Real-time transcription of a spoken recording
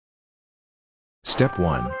Step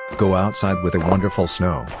 1. Go outside with a wonderful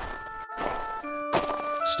snow.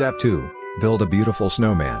 Step 2. Build a beautiful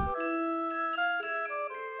snowman.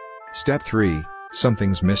 Step 3.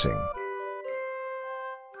 Something's missing.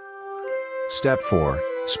 Step 4.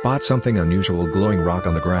 Spot something unusual glowing rock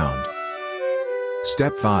on the ground.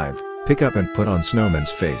 Step 5. Pick up and put on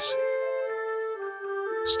Snowman's face.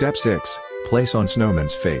 Step 6. Place on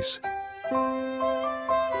Snowman's face.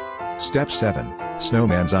 Step 7.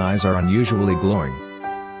 Snowman's eyes are unusually glowing.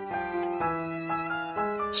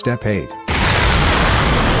 Step 8.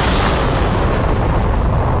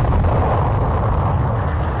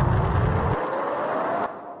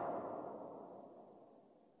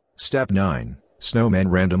 Step 9. Snowman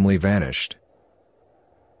randomly vanished.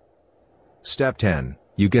 Step 10.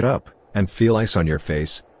 You get up, and feel ice on your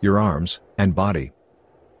face, your arms, and body.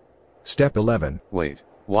 Step 11. Wait,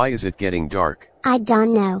 why is it getting dark? I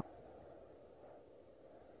don't know.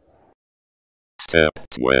 Step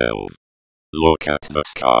 12. Look at the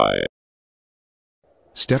sky.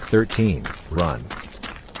 Step 13. Run.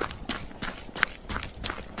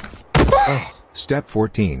 Step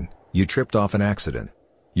 14. You tripped off an accident.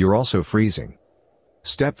 You're also freezing.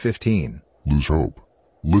 Step 15. Lose hope.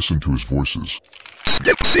 Listen to his voices.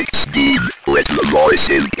 Step 16. Let the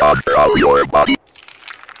voices control your body.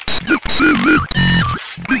 Step 17.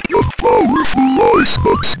 Become powerful voice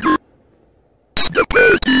monster. Step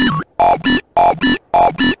 18. Obby, obby,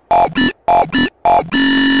 obby, obby, obby, obby.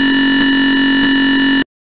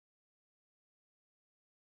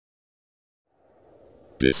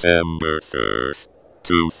 December 3rd,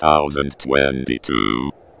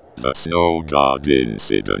 2022. The Snow God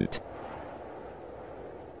Incident.